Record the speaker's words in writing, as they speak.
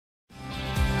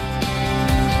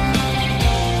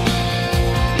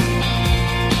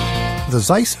The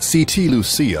ZEISS Ct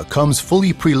Lucia comes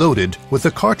fully preloaded with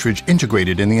the cartridge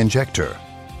integrated in the injector.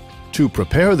 To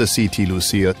prepare the Ct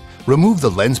Lucia, remove the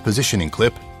lens positioning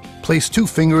clip, place 2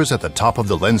 fingers at the top of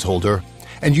the lens holder,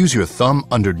 and use your thumb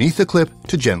underneath the clip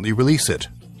to gently release it.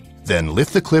 Then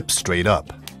lift the clip straight up.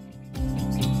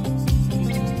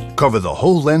 Cover the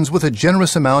whole lens with a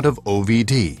generous amount of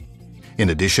OVD. In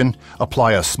addition,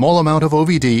 apply a small amount of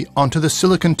OVD onto the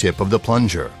silicone tip of the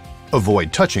plunger.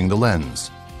 Avoid touching the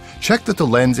lens. Check that the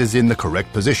lens is in the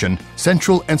correct position,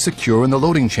 central and secure in the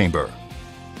loading chamber.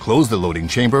 Close the loading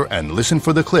chamber and listen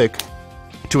for the click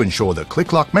to ensure the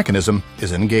click lock mechanism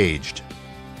is engaged.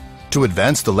 To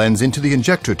advance the lens into the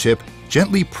injector tip,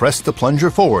 gently press the plunger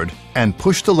forward and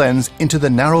push the lens into the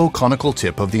narrow conical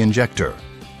tip of the injector.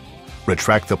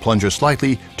 Retract the plunger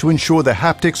slightly to ensure the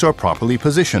haptics are properly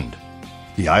positioned.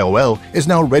 The IOL is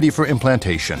now ready for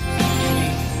implantation.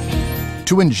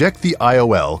 To inject the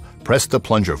IOL, press the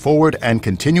plunger forward and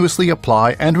continuously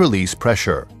apply and release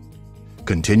pressure.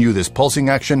 Continue this pulsing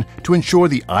action to ensure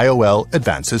the IOL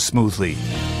advances smoothly.